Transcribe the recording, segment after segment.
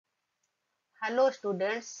Hello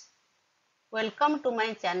students, welcome to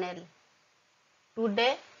my channel.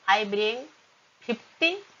 Today I bring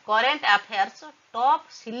 50 current affairs top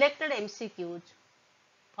selected MCQs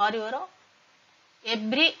for your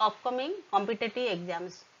every upcoming competitive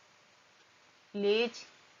exams. Please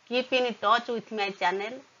keep in touch with my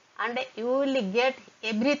channel and you will get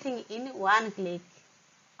everything in one click.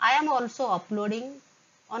 I am also uploading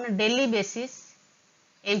on a daily basis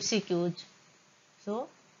MCQs. So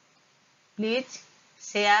please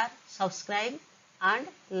share, subscribe and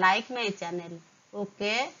like my channel.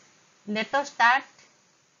 Okay, let us start.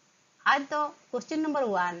 As the question number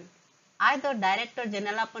 1, as the Director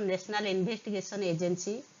General of National Investigation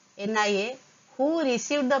Agency NIA, who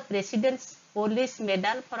received the President's Police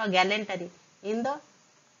Medal for gallantry in the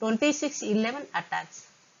 26/11 attacks?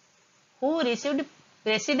 Who received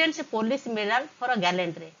President's Police Medal for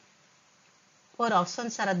gallantry? Four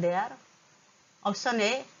options are there. Option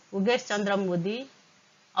A, Ugesh Chandra Modi.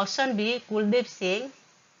 Option B, Kuldeep Singh.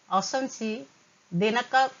 Option C,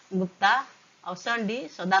 Dinakar Gupta. Option D,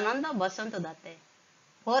 Sadananda Basant Datte.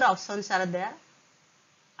 Four options are there.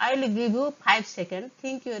 I will give you 5 seconds.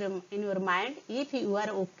 Think in your mind. If you are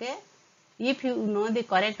okay, if you know the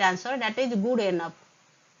correct answer, that is good enough.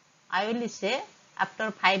 I will say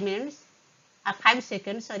after 5 minutes, 5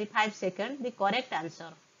 seconds, the correct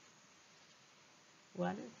answer.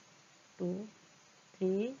 1, 2,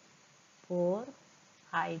 3, 4,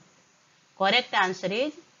 5. Correct answer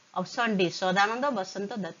is option D, Sadananda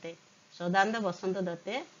Basanta Datte. Sadananda Basanta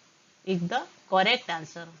Datte is the correct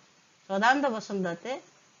answer. Sadananda Basanta Datte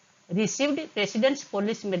received President's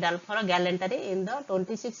Police Medal for gallantry in the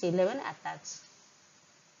 26/11 attacks.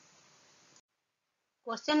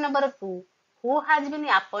 Question number 2. Who has been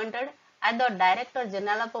appointed as the Director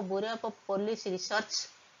General of Bureau of Police Research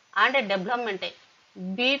and Development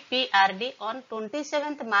BPRD on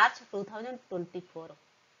 27th March 2024?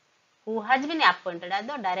 Who has been appointed as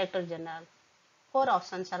the Director General? Four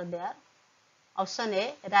options are there. Option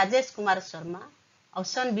A, Rajesh Kumar Sharma.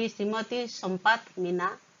 Option B, Srimati Sampat Meena.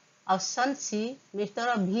 Option C, Mr.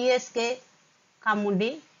 VSK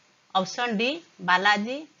Kamundi. Option D,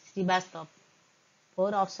 Balaji Srivastav.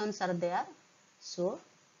 Four options are there. So,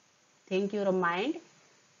 think your mind.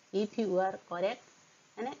 If you are correct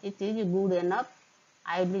and it is good enough,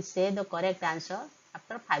 I will say the correct answer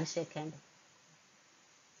after 5 seconds.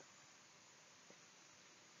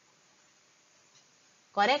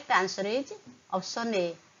 Correct answer is option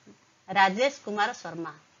A, Rajesh Kumar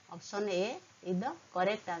Sharma. Option A is the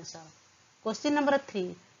correct answer. Question number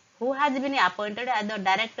 3. Who has been appointed as the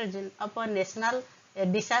Director of National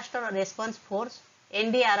Disaster Response Force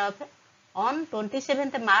NDRF on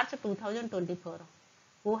 27th March 2024?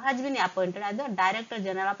 Who has been appointed as the Director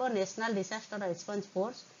General of National Disaster Response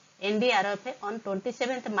Force NDRF on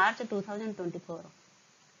 27th March 2024?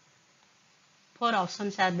 Four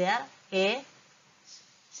options are there. A,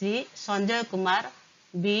 C, Sanjay Kumar.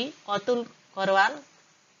 B, Atul Karwal.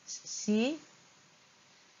 C,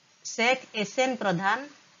 Sheikh SN Pradhan.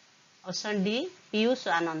 Option D, Piyush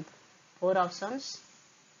Anand. Four options.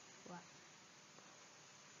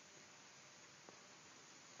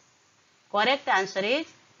 Correct answer is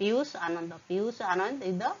Piyush Anand. Piyush Anand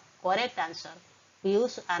is the correct answer.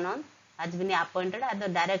 Piyush Anand has been appointed as the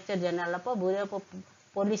Director General of Bureau of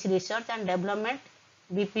Police Research and Development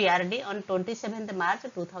BPRD on 27th March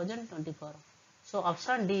 2024. So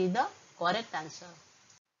option D is the correct answer.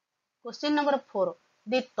 Question number 4.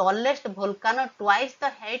 The tallest volcano twice the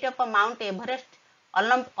height of Mount Everest,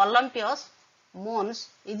 Olympus Mons,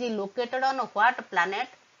 is located on what planet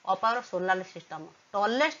of our solar system?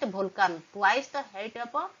 Tallest volcano twice the height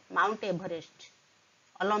of Mount Everest,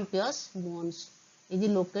 Olympus Mons, is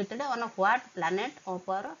located on what planet of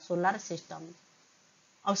our solar system?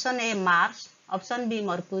 Option A, Mars. Option B,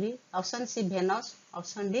 Mercury. Option C, Venus.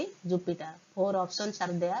 Option D, Jupiter. Four options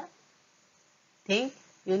are there. Think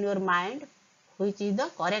in your mind which is the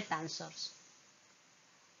correct answers.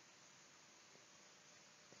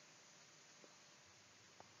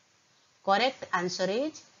 Correct answer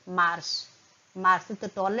is Mars. Mars is the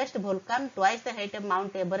tallest volcano, twice the height of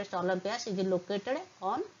Mount Everest, Olympus, is located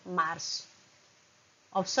on Mars.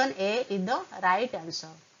 Option A is the right answer.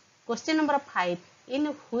 Question number 5. In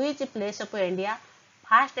which place of India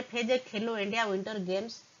first phase Khelo India Winter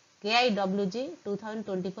Games KIWG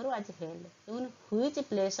 2024 was held? In which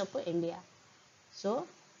place of India? So,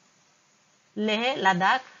 Leh,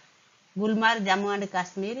 Ladakh, Gulmarg, Jammu and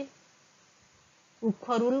Kashmir,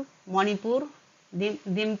 Ukhrul, Manipur,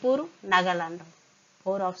 Dimpur, Nagaland.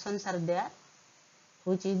 Four options are there.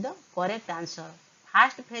 Which is the correct answer?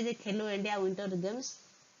 First phase Khelo India Winter Games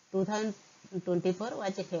 2024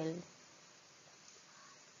 was held.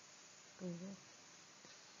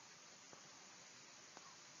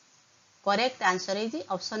 Correct answer is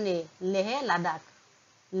option A, Leh Ladakh.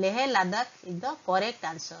 Leh Ladakh is the correct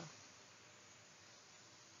answer.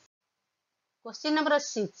 Question number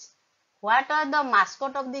 6. What are the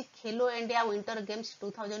mascot of the Khelo India Winter Games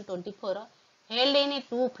 2024 held in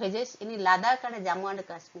two phases in Ladakh and Jammu and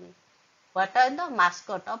Kashmir? What are the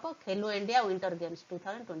mascot of Khelo India Winter Games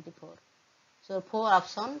 2024? So 4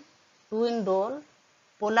 options: twin doll,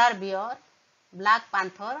 polar bear, black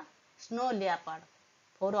panther, snow leopard.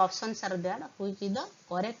 4 options are there. Which is the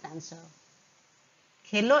correct answer?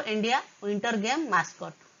 Khelo India Winter Game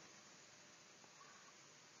mascot.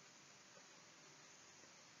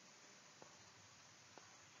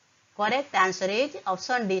 Correct answer is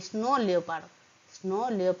option D, snow leopard. Snow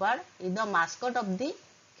leopard is the mascot of the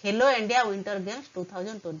Khelo India Winter Games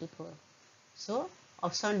 2024. So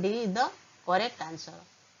option D is the correct answer.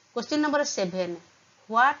 Question number 7.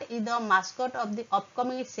 What is the mascot of the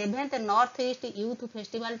upcoming 7th Northeast Youth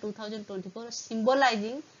Festival 2024,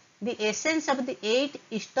 symbolizing the essence of the 8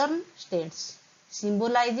 eastern states?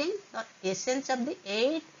 Symbolizing the essence of the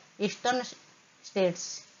 8 eastern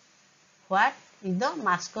states. What is the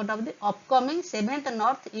mascot of the upcoming 7th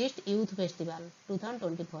Northeast Youth Festival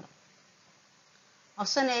 2024?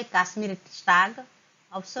 Option A, Kashmir stag.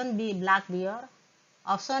 Option B, black bear.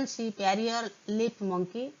 Option C, Perrier leaf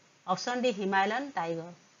monkey. Option D, Himalayan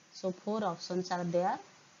tiger. So 4 options are there.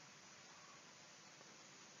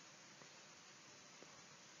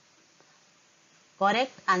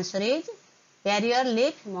 Correct answer is Perrier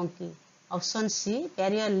leaf monkey. Option C,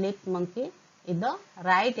 Perrier leaf monkey is the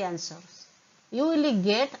right answer. You will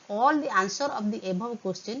get all the answer of the above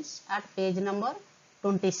questions at page number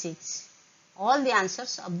 26. All the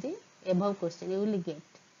answers of the above question you will get.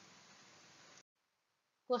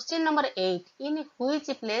 Question number 8. In which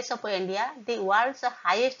place of India the world's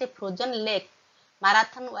highest frozen lake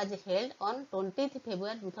marathon was held on 20th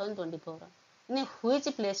February 2024? In which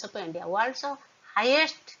place of India world's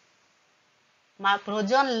highest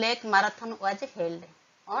frozen lake marathon was held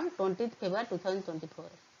on 20th February 2024?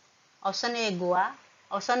 Option A, Goa.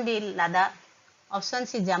 Option B, Ladakh. Option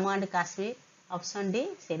C, Jammu and Kashmir. Option D,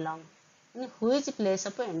 Ceylon. In which place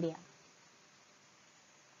of India?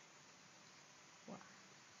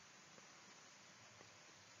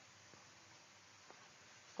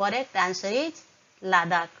 Correct answer is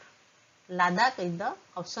Ladakh. Ladakh is the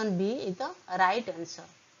option B is the right answer.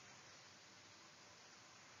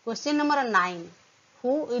 Question number 9.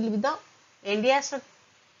 Who will be the India's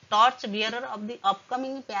torch bearer of the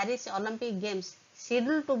upcoming Paris Olympic Games,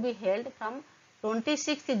 scheduled to be held from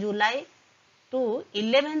 26th July to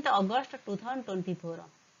 11th August 2024?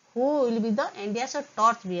 Who will be the India's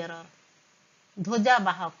torch bearer, Dhwaja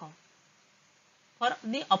Bahaka, for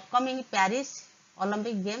the upcoming Paris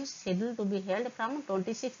Olympic Games scheduled to be held from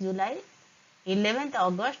 26th July 11th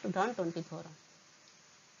August 2024?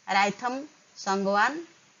 Raitham Sangwan,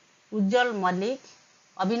 Ujjwal Malik,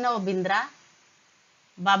 Abhinav Bindra,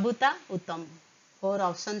 Babuta Uttam. 4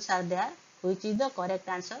 options are there. Which is the correct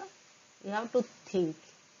answer? You have to think.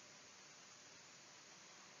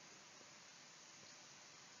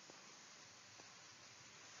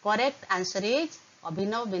 Correct answer is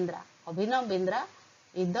Abhinav Bindra. Abhinav Bindra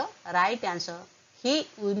is the right answer. He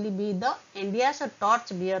will be the India's torch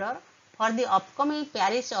bearer for the upcoming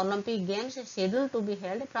Paris Olympic Games scheduled to be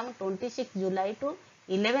held from 26th July to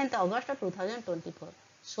 11th August 2024.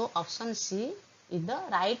 So option C is the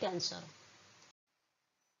right answer.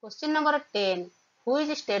 Question number 10.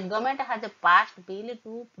 Which state government has passed bill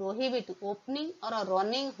to prohibit opening or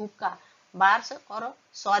running hookah bars or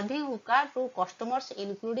serving hookah to customers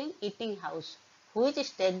including eating house? Which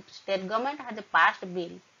state government has passed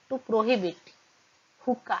bill to prohibit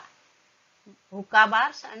hookah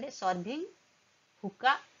bars and serving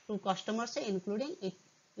hookah to customers including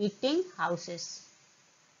eating houses?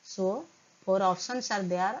 So 4 options are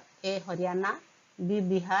there. A, Haryana. B,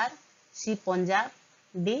 Bihar. C, Punjab.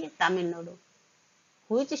 D, Tamil Nadu.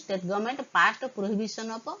 Which state government passed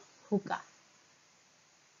prohibition of hookah?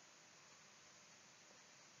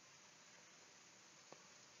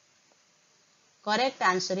 Correct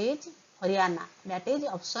answer is Haryana. That is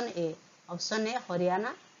option A. Option A, Haryana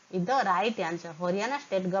is the right answer. Haryana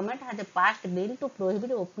state government has passed bill to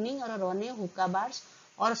prohibit opening or running hookah bars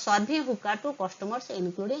or serving hookah to customers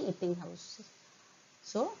including eating houses.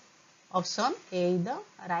 So option A is the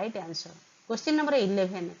right answer. Question number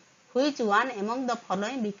 11. Which one among the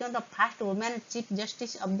following became the first woman Chief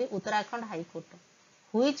Justice of the Uttarakhand High Court?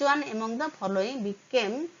 Which one among the following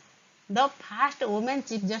became the first woman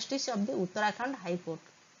Chief Justice of the Uttarakhand High Court?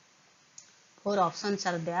 4 options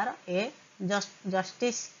are there. A,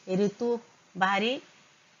 justice ऋतु बाहरी,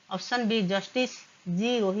 option B justice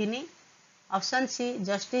G Rohini, option C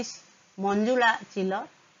justice Manjula chiller,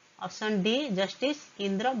 option D justice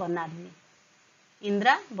Indira Banerjee.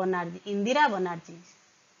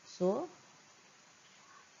 So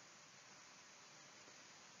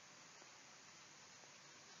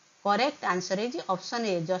correct answer is option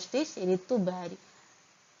A, Justice Ritu Behari.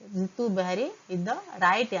 Ritu Behari is the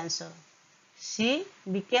right answer. She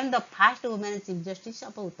became the first woman Chief Justice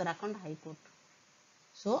of Uttarakhand High Court.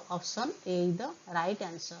 So option A is the right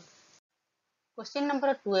answer. Question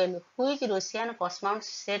number 12. Which Russian cosmonaut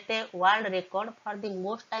set a world record for the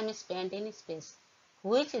most time spent in space?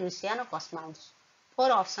 Which Russian cosmonauts?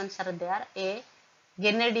 Four options are there. A.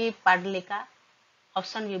 Gennady Padlika.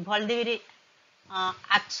 Option B. Volodymyr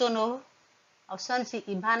Aksonov. Option C.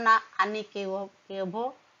 Ivana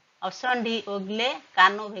Anikevo. Option D. Ogle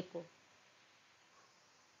Kanovenko.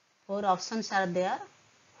 Four options are there.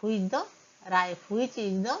 Which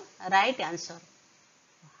is the right answer?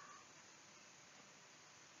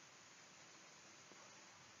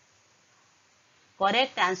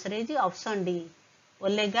 Correct answer is option D.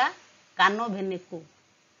 Olega Kanovenko.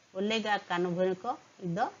 Olega Kanovenko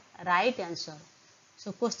is the right answer.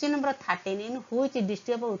 So question number 13. In which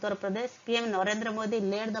district of Uttar Pradesh PM Narendra Modi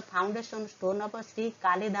laid the foundation stone of Sri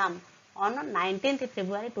Kalidham on 19th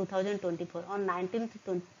February 2024? On 19th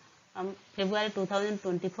February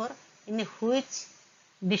 2024, in which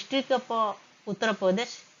district of Uttar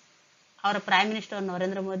Pradesh our Prime Minister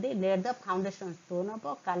Narendra Modi laid the foundation stone of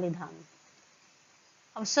Kalidham?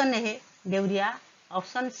 Option A Deoria,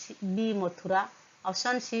 option B Mathura,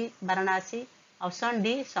 option C Varanasi, option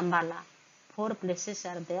D Shambhala. Four places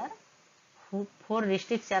are there, four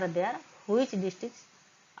districts are there. Which districts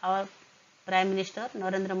our Prime Minister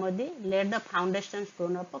Narendra Modi laid the foundation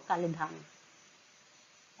stone of Kalidham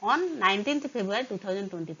on 19th February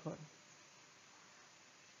 2024?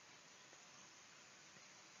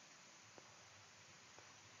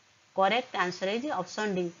 Correct answer is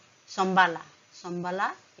option D, Shambhala.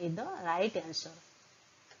 Shambhala is the right answer.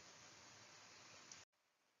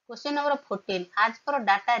 Question number 14. As per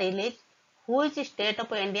data released, which state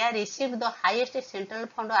of India received the highest central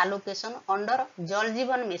fund allocation under Jal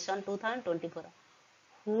Jeevan Mission 2024?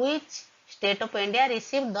 Which state of India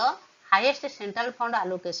received the highest central fund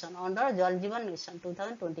allocation under Jal Jeevan Mission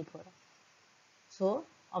 2024? So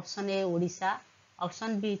option A Odisha,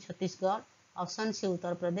 option B Chhattisgarh, option C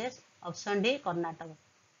Uttar Pradesh, option D Karnataka.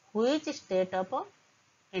 Which state of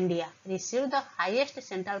India received the highest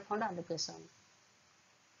central fund allocation?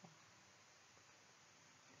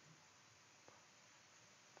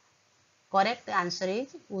 Correct answer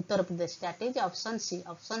is Uttar Pradesh. That is option C.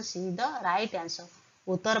 Option C is the right answer.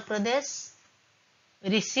 Uttar Pradesh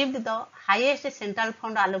received the highest central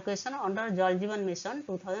fund allocation under Jal Jeevan Mission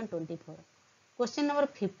 2024. Question number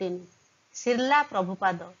 15. Srila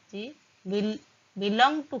Prabhupada ji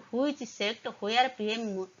belong to which sect where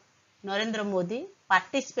PM Narendra Modi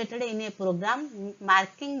participated in a program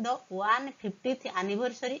marking the 150th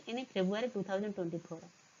anniversary in February 2024?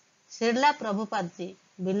 Srila Prabhupada ji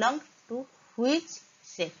belong to which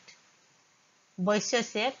sect? Vaishya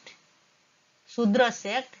sect, Shudra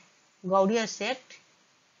sect, Gaudiya sect,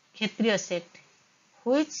 Kshatriya sect.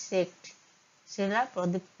 Which sect Srila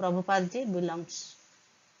Prabhupada ji belongs?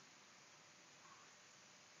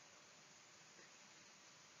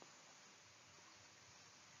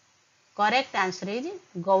 Correct answer is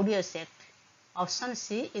Gaudiya sect. Option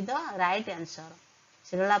C is the right answer.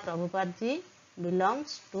 Srila Prabhupada ji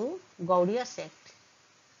belongs to Gaudiya sect.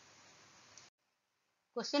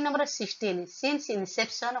 Question number 16. Since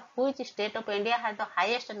inception, which state of India has the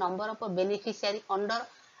highest number of beneficiaries under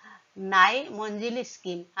Nai Manjili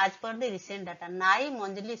scheme? As per the recent data, Nai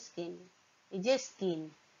Manjili scheme is a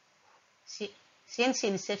scheme. Since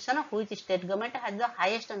inception, which state government has the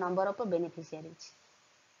highest number of beneficiaries?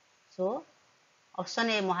 So, option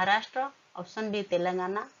A Maharashtra, option B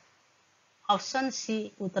Telangana, option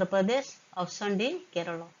C Uttar Pradesh, option D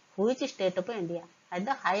Kerala. Which state of India has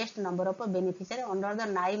the highest number of beneficiaries under the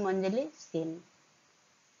Nai Manjali scheme?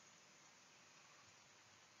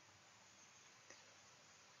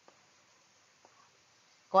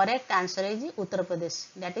 Correct answer is Uttar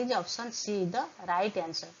Pradesh. That is option C is the right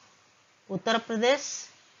answer. Uttar Pradesh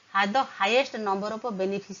has the highest number of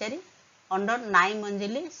beneficiaries under Nai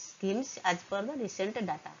Manjali schemes as per the recent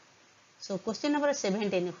data. So question number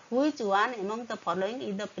 17. Which one among the following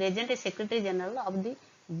is the present Secretary General of the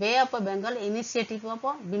Bay of Bengal Initiative of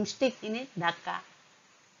BIMSTEC in Dhaka?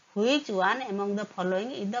 Which one among the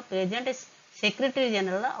following is the present Secretary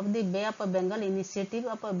General of the Bay of Bengal Initiative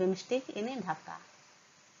of BIMSTEC in Dhaka?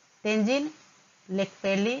 Tenzin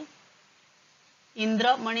लेकपेली,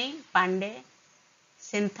 Indramani Pandey,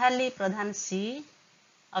 सेंथाली Pradhan C,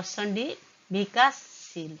 option D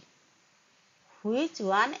विकासशील. Which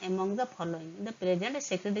one among the following the present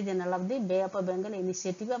Secretary General of the Bay of Bengal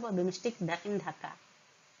Initiative of Domestic in Dhaka?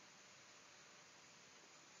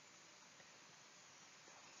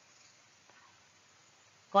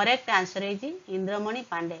 Correct answer is Indramani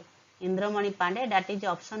Pandey. Indramani Pandey, that is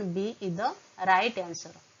option B is the right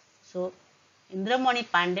answer. So Indramani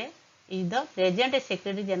Pandey is the present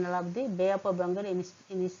Secretary General of the Bay of Bengal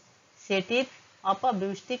Initiative of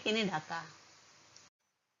Domestic in Dhaka.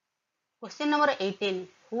 Question number 18.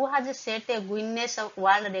 Who has set a Guinness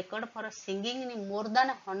World Record for singing in more than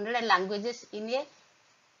 100 languages in a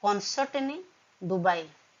concert in Dubai?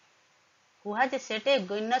 Who has set a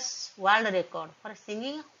Guinness World Record for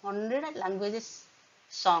singing 100 languages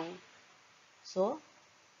song? So,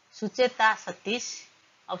 Sucheta Satish,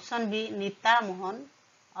 option B, Nita Mohan,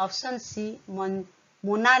 option C,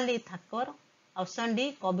 Monali Thakur, option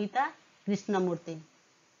D, Kavita Krishnamurthy.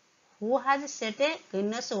 Who has set a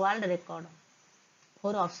Guinness World Record?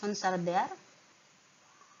 4 options are there.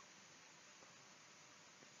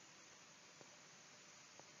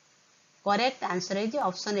 Correct answer is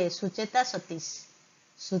option A, Sucheta Satish.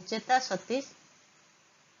 Sucheta Satish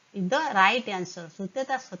is the right answer.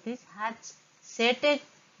 Sucheta Satish has set a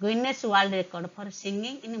Guinness World Record for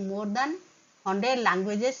singing in more than 100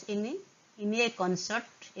 languages in a concert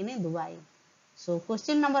in Dubai. So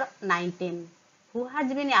question number 19. Who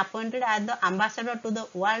has been appointed as the ambassador to the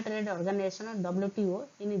World Trade Organization WTO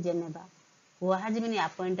in Geneva? Who has been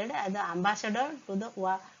appointed as the ambassador to the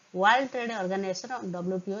World Trade Organization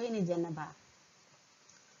WTO in Geneva?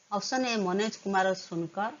 Option A, Manoj Kumar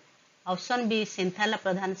Sunkar. Option B, Sinthala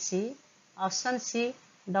Pradhan C. Option C,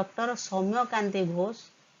 Dr. Soumya Kanti Ghosh.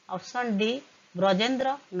 Option D,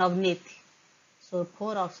 Brajendra Navneet. So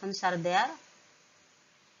 4 options are there.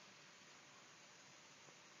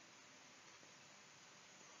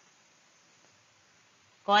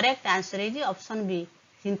 Correct answer is option B,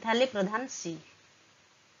 Sinthali Pradhan C.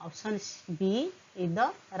 Option B is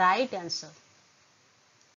the right answer.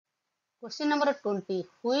 Question number 20.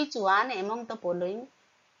 Which one among the following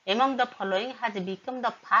has become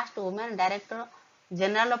the first woman Director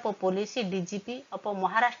General of Policy DGP of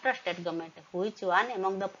Maharashtra State Government? Which one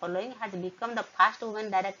among the following has become the first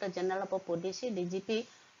woman Director General of Policy DGP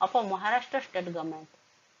of Maharashtra State Government?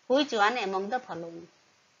 Which one among the following?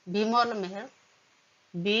 Bimal Meher,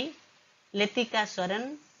 B. Letika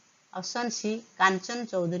Soren, option C. Kanchan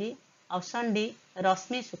Chaudhary, option D.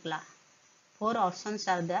 Rashmi Shukla. 4 options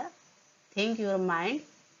are there. Think your mind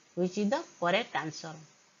which is the correct answer.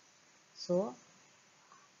 So,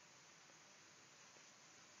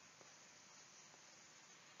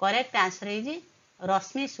 correct answer is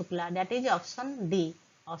Rashmi Shukla. That is option D.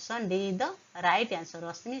 Option D is the right answer.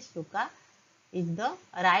 Rashmi Shukla is the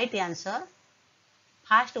right answer.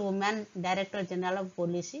 First woman Director General of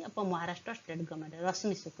Policy of Maharashtra State Government,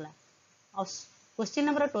 Rashmi Shukla. Question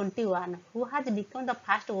number 21. Who has become the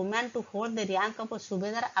first woman to hold the rank of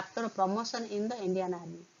Subedar after promotion in the Indian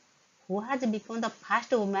Army? Who has become the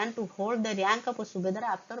first woman to hold the rank of Subedar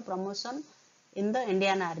after promotion in the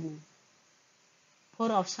Indian Army?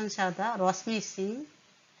 4 options are the Rashmi Singh,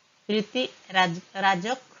 Priti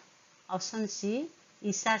Rajak, option C,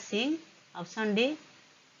 Isha Singh, option D,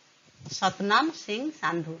 Satnam Singh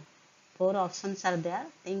Sandhu. 4 options are there.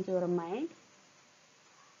 Think your mind.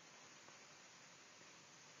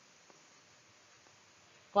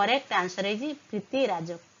 Correct answer is Priti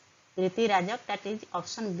Rajak. Priti Rajak, that is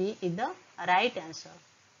option B is the right answer.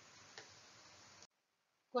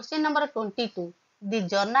 Question number 22. The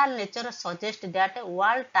journal Nature suggests that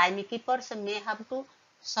world timekeepers may have to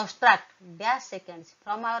subtract dash seconds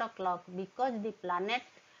from our clock because the planet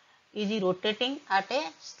is rotating at a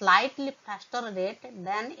slightly faster rate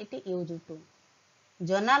than it used to.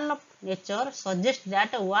 Journal of Nature suggests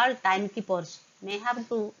that world timekeepers may have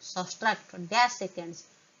to subtract dash seconds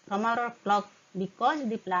from our clock because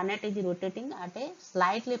the planet is rotating at a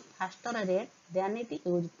slightly faster rate than it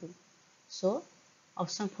used to. So,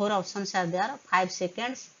 4 options are there: 5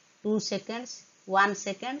 seconds, 2 seconds, 1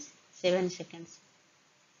 second, 7 seconds.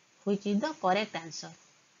 Which is the correct answer?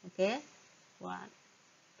 Okay, 1.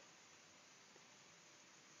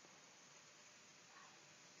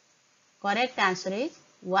 Correct answer is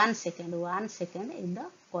 1 second. 1 second is the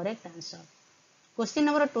correct answer. Question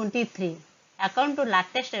number 23. According to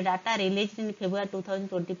latest data released in February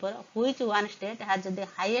 2024, which one state has the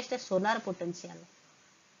highest solar potential?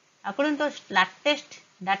 According to latest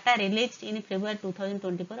data released in February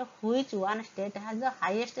 2024, which one state has the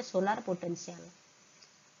highest solar potential?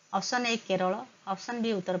 Option A Kerala, option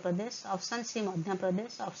B Uttar Pradesh, option C Madhya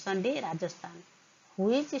Pradesh, option D Rajasthan.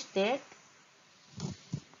 Which state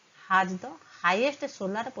has the highest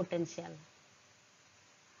solar potential?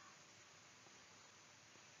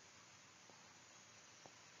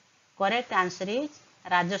 Correct answer is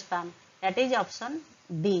Rajasthan. That is option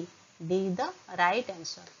D. D is the right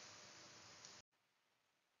answer.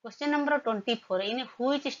 Question number 24. In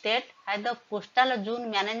which state has the Coastal Zone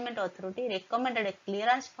Management Authority recommended a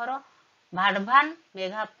clearance for a Bhadvan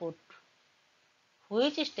mega port?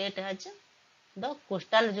 Which state has the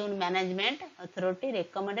Coastal Zone Management Authority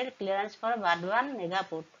recommended clearance for Bhadvan mega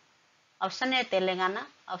port? Option A Telangana,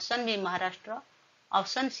 option B Maharashtra,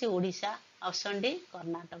 option C Odisha, option D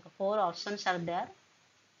Karnataka. 4 options are there.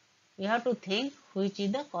 You have to think which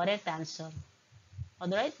is the correct answer.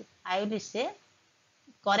 Otherwise, I will say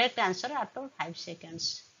correct answer after 5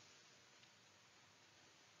 seconds.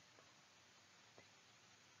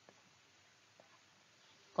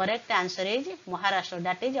 Correct answer is Maharashtra.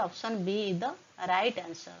 That is option B is the right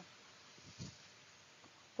answer.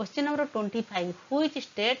 Question number 25. Which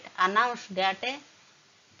state announced that a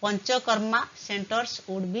Panchakarma centers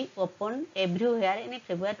would be opened everywhere in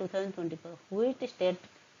February 2024? Which state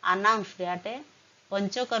announced that a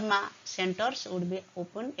Panchakarma centers would be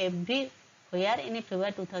opened everywhere in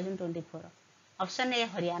February 2024? Option A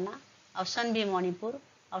Haryana, option B Manipur,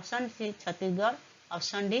 option C Chhattisgarh,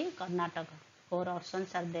 option D Karnataka. 4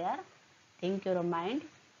 options are there. Think your mind.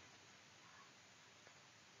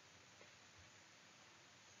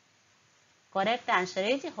 Correct answer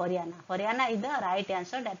is Haryana. Haryana is the right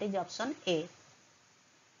answer. That is option A.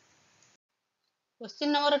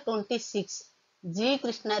 Question number 26. G.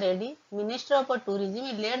 Krishna Reddy, Minister of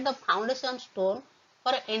Tourism, laid the foundation stone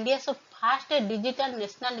for India's first digital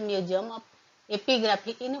national museum of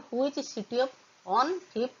epigraphy in which city on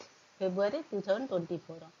 5th February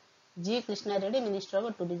 2024? G. Krishna Reddy, Minister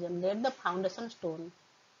of Tourism, laid the foundation stone.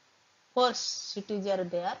 4 cities are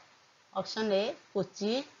there. Option A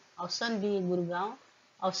Kochi, option B Gurgaon,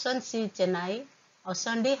 option C Chennai,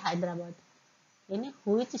 option D Hyderabad. In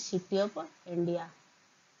which city of India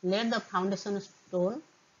laid the foundation stone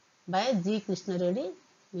by G. Krishna Reddy,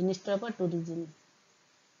 Minister of Tourism?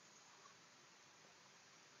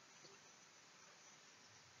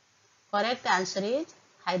 Correct answer is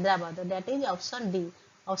Hyderabad. That is option D.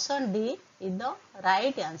 Option D is the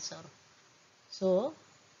right answer. So,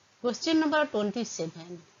 question number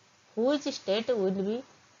 27. Which state will be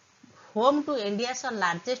home to India's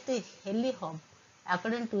largest heli hub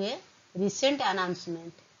according to a recent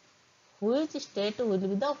announcement? Which state will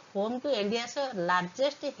be the home to India's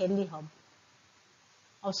largest heli hub?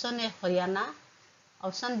 Option A Haryana,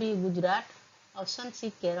 option B Gujarat, option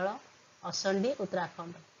C Kerala, option D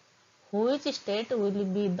Uttarakhand. Which state will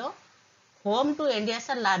be the home to India's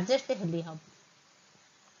largest heli hub?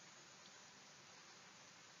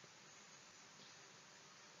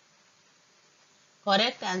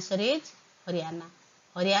 Correct answer is Haryana.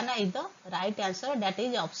 Haryana is the right answer. That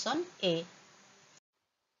is option A.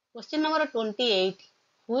 Question number 28.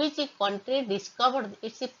 Which country discovered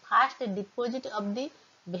its first deposit of the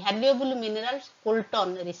valuable minerals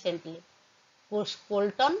coltan recently?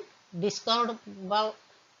 Coltan discovered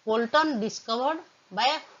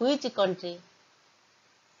by which country?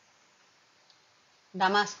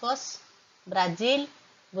 Damascus, Brazil,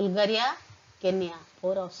 Bulgaria, Kenya.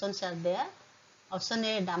 4 options are there. Option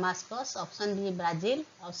A Damascus, option B Brazil,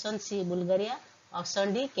 option C Bulgaria,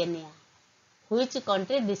 option D Kenya. Which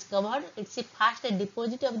country discovered its first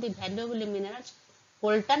deposit of the valuable minerals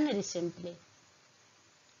coltan recently?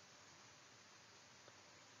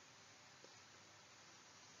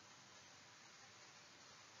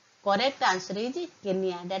 Correct answer is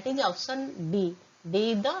Kenya. That is option D.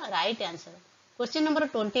 D is the right answer. Question number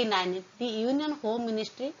 29. The Union Home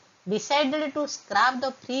Ministry decided to scrap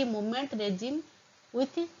the free movement regime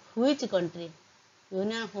with which country?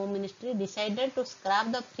 Union Home Ministry decided to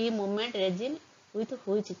scrap the free movement regime with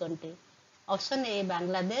which country? Option A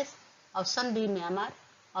Bangladesh, option B Myanmar,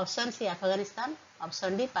 option C Afghanistan,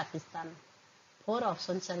 option D Pakistan. 4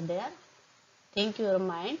 options are there. Think your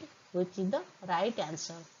mind which is the right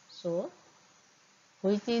answer. So,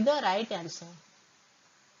 which is the right answer?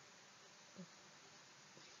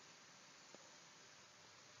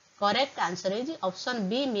 Correct answer is option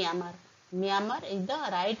B Myanmar. Myanmar is the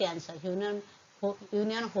right answer.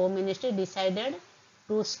 Union Home Ministry decided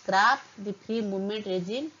to scrap the free movement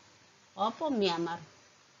regime of Myanmar.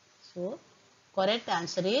 So, correct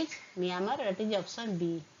answer is Myanmar. That is option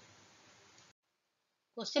B.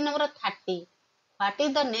 Question number 30. What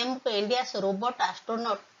is the name of India's robot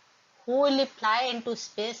astronaut who will fly into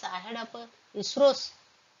space ahead of ISRO's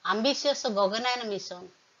ambitious Gaganyaan mission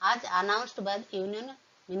as announced by the Union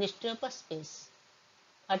Ministry of Space.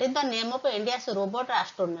 What is the name of India's robot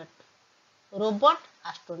astronaut? Robot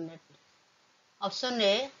astronaut. Option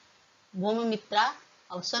A, Bhumimitra.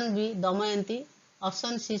 Option B, Damayanti.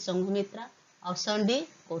 Option C, Sanghamitra. Option D,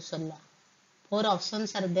 Kausalya. 4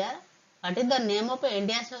 options are there. What is the name of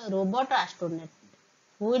India's robot astronaut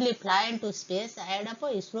who will fly into space ahead of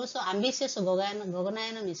ISRO's ambitious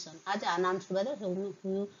Gaganyaan mission as announced by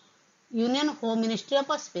the Union Home Ministry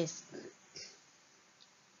of Space?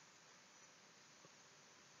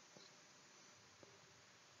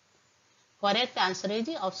 Correct answer is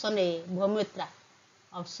option A, Bhumitra.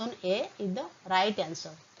 Option A is the right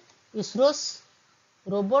answer. ISRO's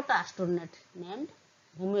robot astronaut named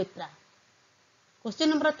Bhumitra. Question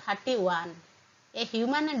number 31. A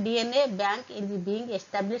human DNA bank is being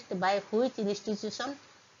established by which institution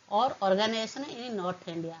or organization in North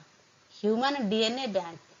India? Human DNA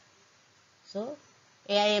bank. So,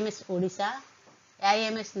 AIMS Odisha,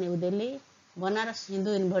 AIMS New Delhi, Banaras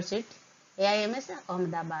Hindu University, AIMS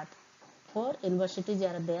Ahmedabad. 4 universities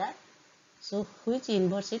are there. So, which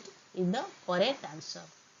university is the correct answer?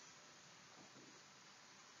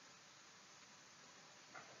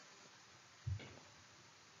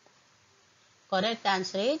 Correct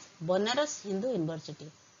answer is Banaras Hindu University.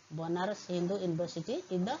 Banaras Hindu University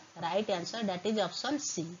is the right answer. That is option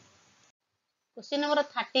C. Question number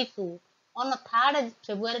 32. On 3rd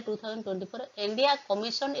February 2024, India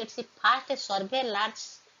commissioned its first survey large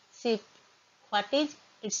ship. What is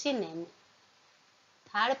its name?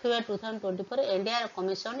 3rd February 2024, India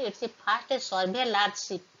commissioned its first survey large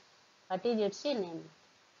ship. What is its name?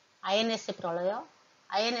 INS Pralaya,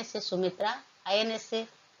 INS Sumitra, INS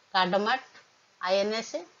Kadamat,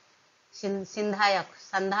 INS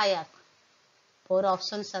Sandhayak. 4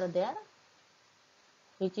 options are there.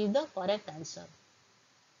 Which is the correct answer?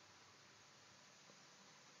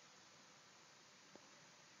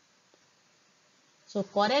 So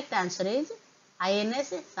correct answer is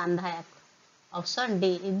INS Sandhayak. Option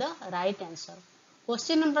D is the right answer.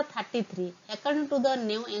 Question number 33. According to the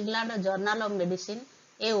New England Journal of Medicine,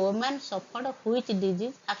 a woman suffered which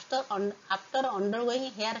disease after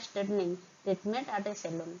undergoing hair straightening treatment at a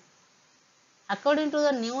salon? According to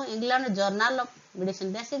the New England Journal of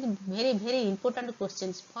Medicine, this is very important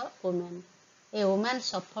questions for women. A woman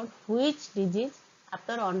suffered which disease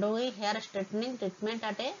after undergoing hair straightening treatment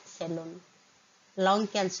at a salon? Lung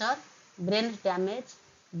cancer, brain damage,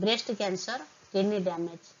 breast cancer, kidney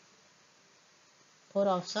damage. 4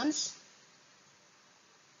 options.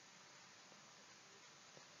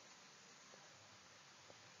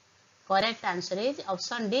 Correct answer is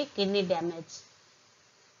option D, kidney damage.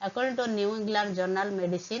 According to New England Journal of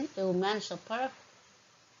Medicine, a woman suffered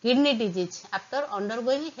kidney disease after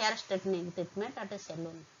undergoing hair straightening treatment at a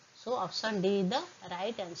salon. So option D is the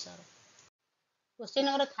right answer. Question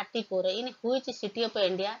number 34. In which city of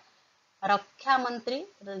India, Raksha Mantri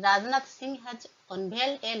Rajnath Singh has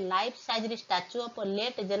unveiled a life-size statue of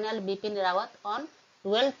late General Bipin Rawat on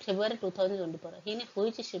 12 February 2024? In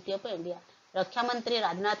which city of India, Raksha Mantri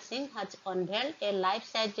Rajnath Singh has unveiled a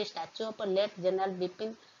life-size statue of late General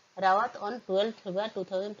Bipin Rawat on 12 February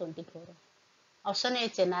 2024? Option A,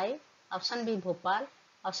 Chennai. Option B, Bhopal.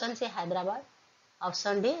 Option C, Hyderabad.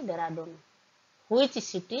 Option D, Dehradun. Which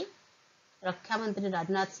city Raksha Mantri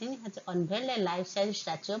Rajnath Singh has unveiled a life-size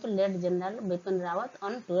statue of late General Bipin Rawat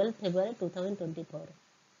on 12 February 2024?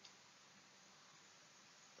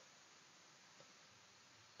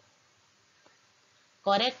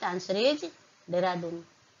 Correct answer is Dehradun.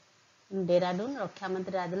 In Dehradun, Raksha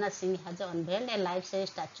Mantri Rajnath Singh has unveiled a life-size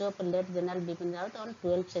statue of late General Bipin Rawat on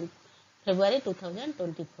 12 February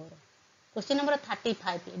 2024. Question number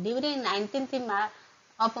 35. During 19th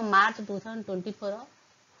of March 2024,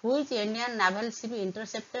 which Indian naval ship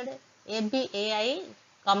intercepted ABAI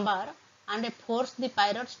Kambar and forced the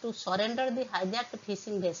pirates to surrender the hijacked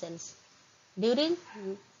fishing vessels? During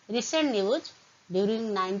recent news,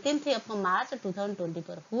 during 19th of March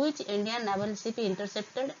 2024, which Indian naval ship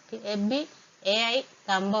intercepted ABAI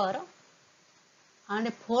Kambar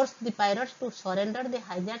and forced the pirates to surrender the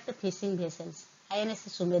hijacked fishing vessels? INS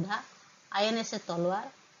Sumedha, INS Talwar,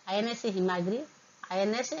 INS Himagiri,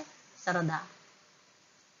 INS Saradha.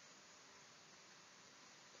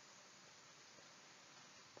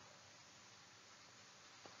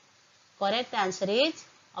 Correct answer is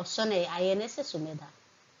option A, INS Sumedha.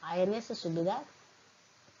 INS Sumedha.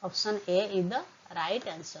 Option A is the right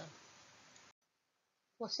answer.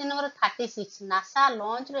 Question number 36. NASA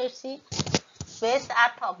launched its Space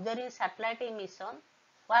Earth Observing Satellite mission.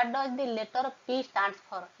 What does the letter P stand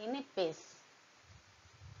for in PACE?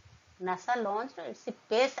 NASA launched its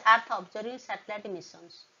Space Earth Observing Satellite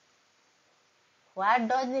missions. What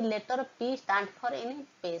does the letter P stand for in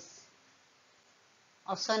space?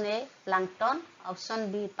 Option A, plankton.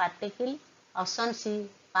 Option B, particle. Option C,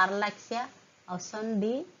 parallaxia. Option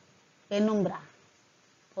D, penumbra.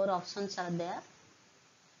 4 options are there.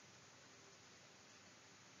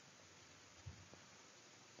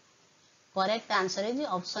 Correct answer is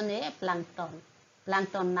option A, plankton.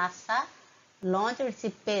 Plankton. NASA launched its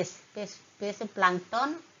space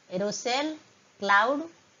plankton, aerosol, cloud,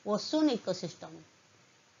 ocean ecosystem.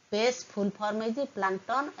 Space full form is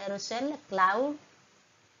plankton, aerosol, cloud,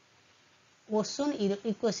 ocean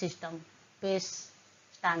ecosystem. Space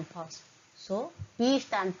stand for. So P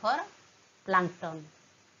stand for plankton.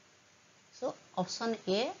 So option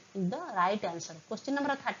A is the right answer. Question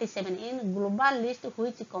number 37. In global list,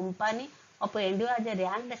 which company of India is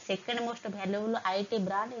ranked second most valuable IT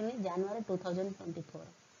brand in January 2024?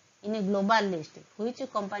 In a global list, which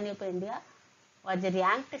company of India was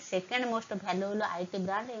ranked second most valuable IT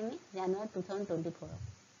brand in January 2024?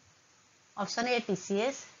 Option A,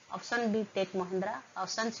 TCS. Option B, Tech Mahindra.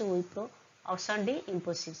 Option C, Wipro. Option D,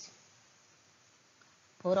 Infosys.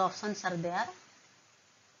 4 options are there.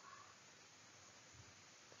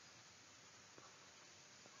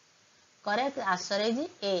 Correct answer is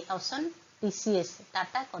A, option TCS,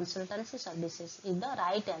 Tata Consultancy Services is the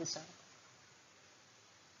right answer.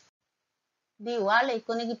 The World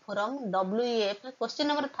Economic Forum WEF, question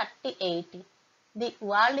number 38. The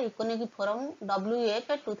World Economic Forum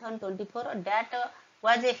WEF 2024 that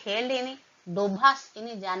was held in Davos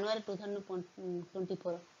in January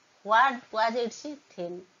 2024. What was its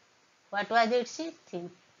theme? What was its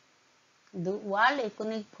theme? The World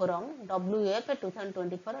Economic Forum WEF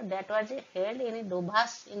 2024 that was held in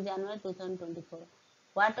Davos in January 2024.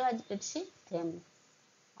 What was its theme?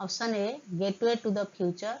 Option A, Gateway to the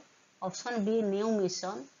Future. Option B, New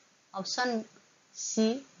Mission. Option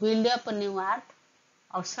C, Build Up New Earth.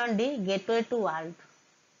 Option D, Gateway to World.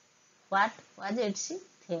 What was its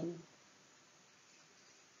theme?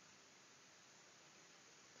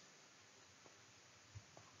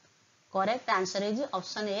 Correct answer is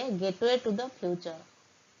option A, Gateway to the Future.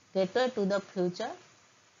 Gateway to the Future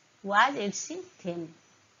was its theme.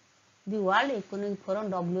 The World Economic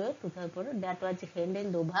Forum WEF 2024 that was held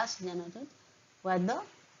in Davos, January was the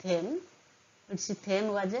theme. Its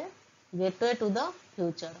theme was a Gateway to the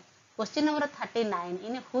Future. Question number 39.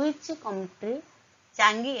 In which country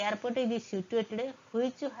Changi Airport is situated,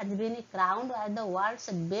 which has been crowned as the world's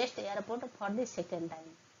best airport for the second time?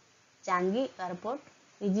 Changi Airport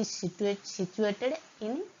is situated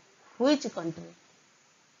in which country?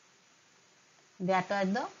 That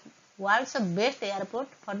was the world's best airport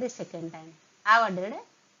for the second time. Awarded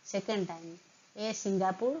second time. A,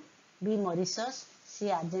 Singapore. B, Mauritius.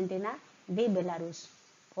 C, Argentina. D, Belarus.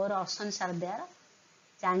 4 options are there.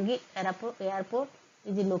 Changi Airport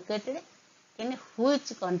is located in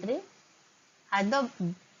which country as the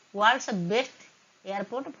world's best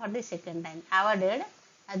airport for the second time? Awarded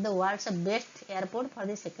as the world's best airport for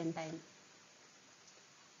the second time.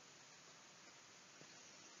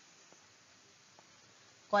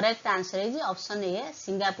 Correct answer is option A,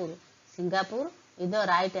 Singapore. Singapore is the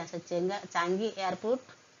right answer. Changi Airport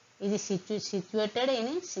is situated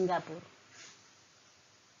in Singapore.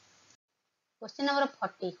 Question number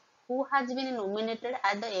 40. Who has been nominated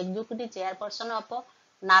as the executive chairperson of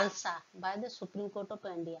NALSA by the Supreme Court of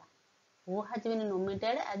India? Who has been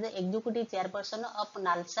nominated as the executive chairperson of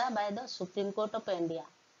NALSA by the Supreme Court of India?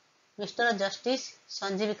 Mr. Justice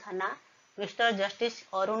Sanjeev Khanna, Mr. Justice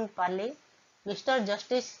Arun Pali, Mr.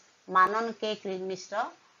 Justice Manan K. Mishra,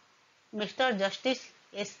 Mr. Justice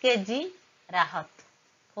SKG Rahat.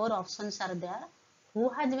 4 options are there. Who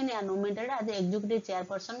has been nominated as the executive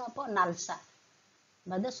chairperson of NALSA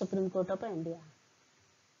by the Supreme Court of India?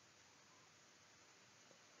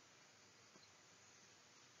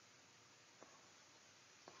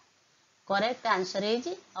 Correct answer is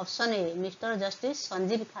option A, Mr. Justice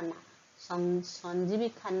Sanjeev Khanna.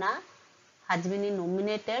 Sanjeev Khanna has been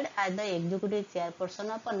nominated as the executive chairperson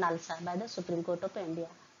of NALSA by the Supreme Court of India.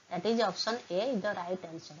 That is option A is the right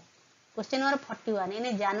answer. Question number 41.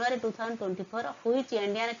 In January 2024, which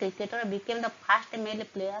Indian cricketer became the first male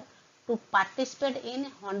player to participate in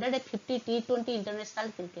 150 T20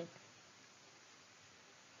 international cricket?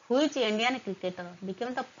 Which Indian cricketer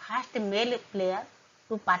became the first male player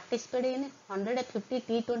to participate in 150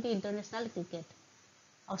 T20 international cricket?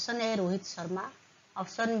 Option A, Rohit Sharma.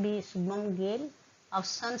 Option B, Shubman Gill.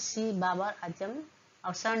 Option C, Babar Azam.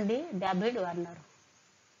 Option D, David Warner.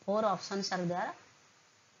 4 options are there.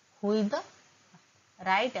 Who is the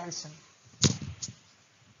right answer?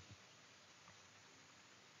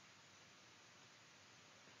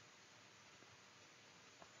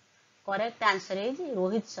 Correct answer is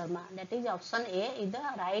Rohit Sharma. That is option A is the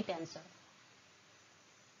right answer.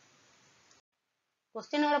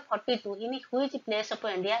 Question number 42. In which place of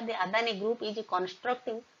India the Adani Group is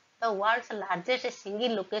constructing the world's largest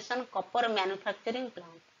single location copper manufacturing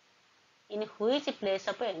plant? In which place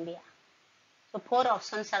of India? So 4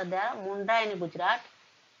 options are there. Mundra in Gujarat.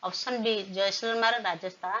 Option B Jaisalmer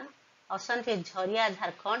Rajasthan. Option C Jharia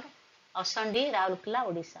Jharkhand. Option D Raulkela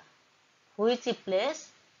Odisha. Which place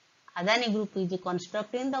Adani Group is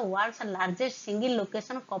constructing the world's largest single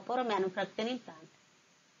location copper manufacturing plant?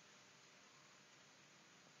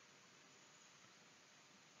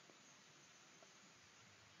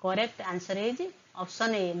 Correct answer is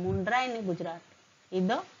option A, Mundra in Gujarat is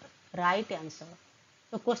the right answer.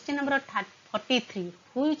 So question number 43.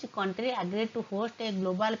 Which country agreed to host a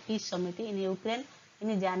global peace summit in Ukraine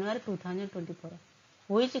in January 2024?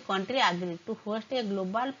 Which country agreed to host a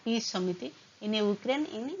global peace summit in Ukraine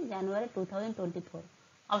in January 2024?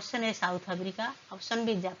 Option A, South Africa. Option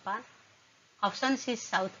B, Japan. Option C,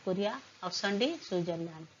 South Korea. Option D,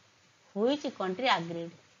 Switzerland. Which country agreed?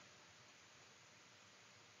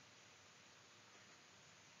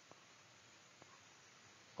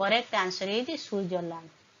 Correct answer is Switzerland.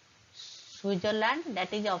 Switzerland,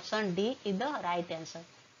 that is option D is the right answer.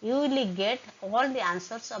 You will get all the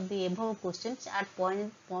answers of the above questions at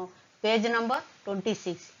page number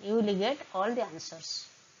 26. You will get all the answers.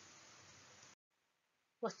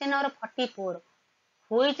 Question number 44.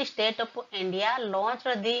 Which state of India launched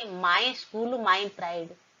the My School, My Pride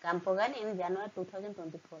campaign in January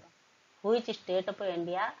 2024? Which state of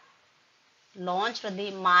India launched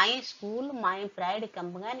the My School, My Pride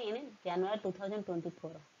campaign in January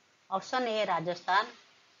 2024? Option A Rajasthan,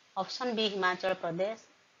 option B Himachal Pradesh,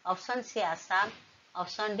 option C Assam,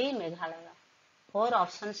 option D Meghalaya. 4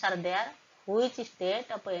 options are there. Which state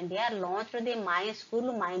of India launched the My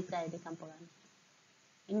School, My Pride campaign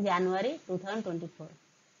in January 2024?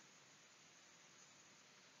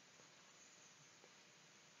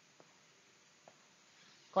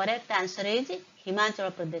 Correct answer is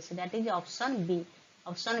Himachal Pradesh. That is option B.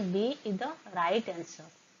 Option B is the right answer.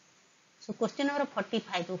 So question number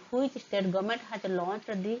 45. Which state government has launched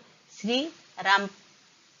the Sri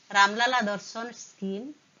Ramlala Darshan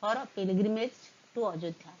scheme for pilgrimage to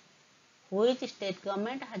Ayodhya? Which state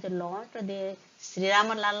government has launched the Sri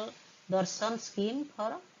Ramlala Darshan scheme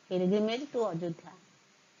for pilgrimage to Ayodhya?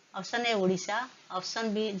 Option A Odisha,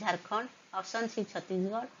 option B Jharkhand, option C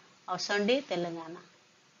Chhattisgarh, option D Telangana.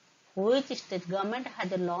 Which state government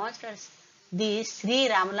has launched the Sri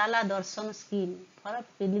Ramlala Darshan scheme for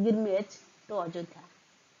pilgrimage to Ayodhya?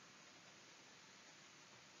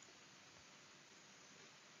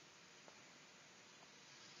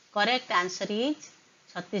 Correct answer is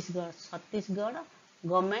Chhattisgarh. Chhattisgarh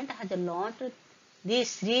government has launched the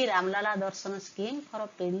Sri Ramlala Darshan scheme for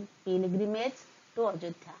pilgrimage to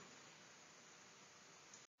Ayodhya.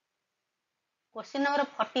 Question number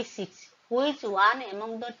 46. Which one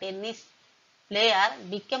among the tennis player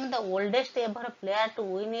became the oldest ever player to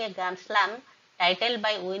win a Grand Slam title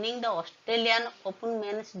by winning the Australian Open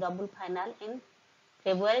men's double final in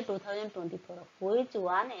February 2024? Which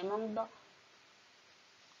one among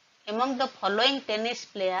the following tennis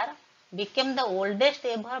player became the oldest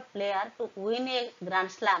ever player to win a Grand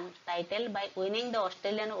Slam title by winning the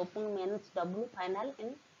Australian Open men's double final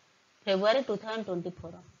in February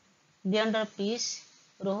 2024? Leander Peace,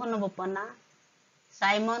 Rohan Bopanna,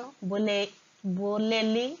 Simon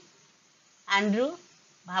Bolelli, Andrew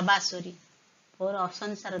Bhabasuri. 4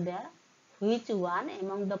 options are there. Which one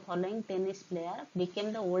among the following tennis player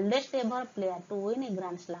became the oldest ever player to win a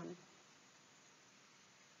Grand Slam?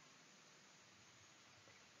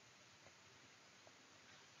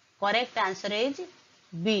 Correct answer is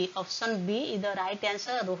B. Option B is the right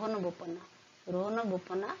answer. Rohan Bopanna. Rohan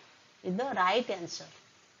Bopanna is the right answer.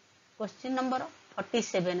 Question number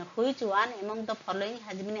 47. Which one among the following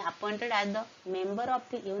has been appointed as the member of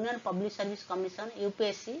the Union Public Service Commission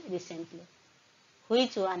UPSC recently?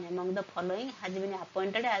 Which one among the following has been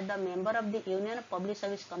appointed as the member of the Union Public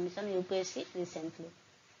Service Commission UPSC recently?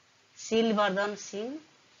 Silvardhan Singh,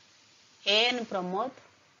 A.N. Pramod,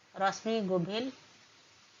 Rashmi Govil,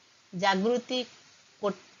 Jagruti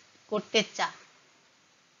Kotecha.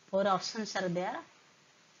 4 options are there.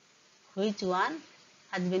 Which one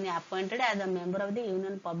has been appointed as a member of the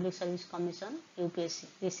Union Public Service Commission UPSC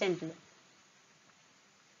recently?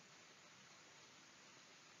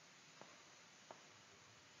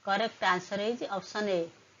 Correct answer is option A,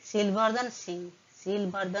 Silvardhan Singh.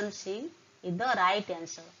 Silvardhan Singh is the right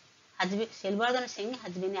answer. Silvardhan Singh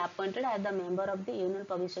has been appointed as the member of the Union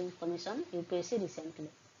Public Service Commission UPSC recently.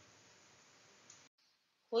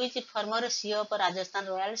 Which former CEO of Rajasthan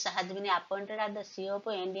Royals has been appointed as the CEO of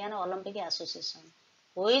Indian Olympic Association?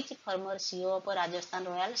 Which former CEO of Rajasthan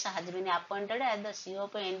Royals has been appointed as the CEO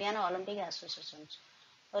of Indian Olympic Association?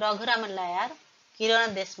 Raghuram Layar,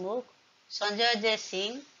 Kiran Deshmukh, Sanjay J.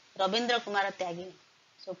 Singh, Rabindra Kumar Tyagi.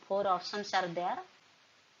 So 4 options are there.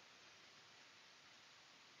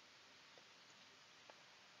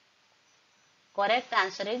 Correct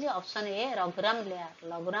answer is option A, Raghuram Layar.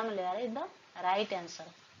 Raghuram Layar is the right answer.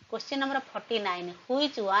 Question number 49.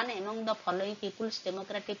 Which one among the following People's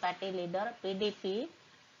Democratic Party leader PDP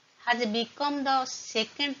has become the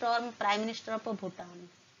second term Prime Minister of Bhutan?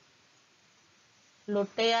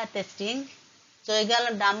 Lotaya Testing,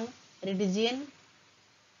 Choigal Dam Ridjin,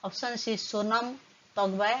 option C Sonam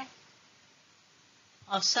Togbai,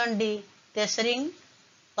 option D Tesring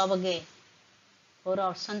Tobge. 4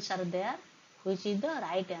 options are there. Which is the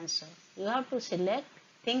right answer? You have to select,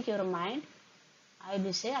 think your mind. I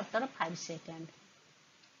will say after 5 seconds.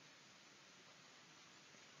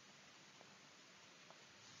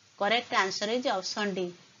 Correct answer is option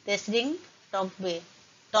D, Tesring Tobge.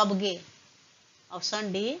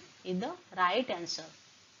 Option D is the right answer.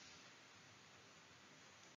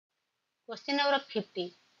 Question number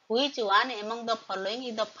 50. Which one among the following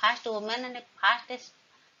is the first woman and first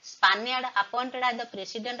Spaniard appointed as the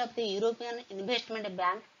President of the European Investment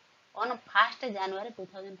Bank on 1st January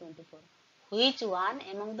 2024? Which one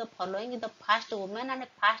among the following is the first woman and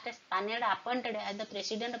first Spaniard appointed as the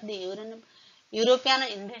President of the European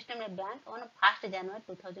Investment Bank on 1st January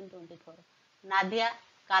 2024? Nadia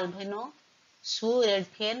Calvino, Sue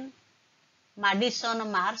Redfern,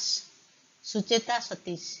 Madison Mars, Sucheta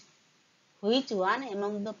Satish. Which one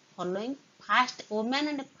among the following first woman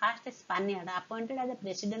and first Spaniard appointed as the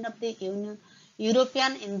President of the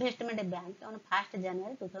European Investment Bank on 1st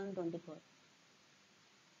January 2024?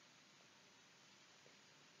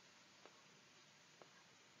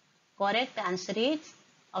 Correct answer is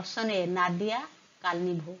option A, Nadia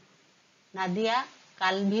Calvino. Nadia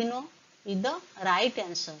Calvino is the right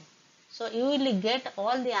answer. So you will get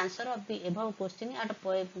all the answer of the above question at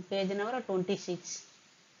page number 26.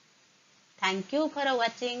 Thank you for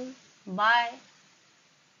watching. Bye.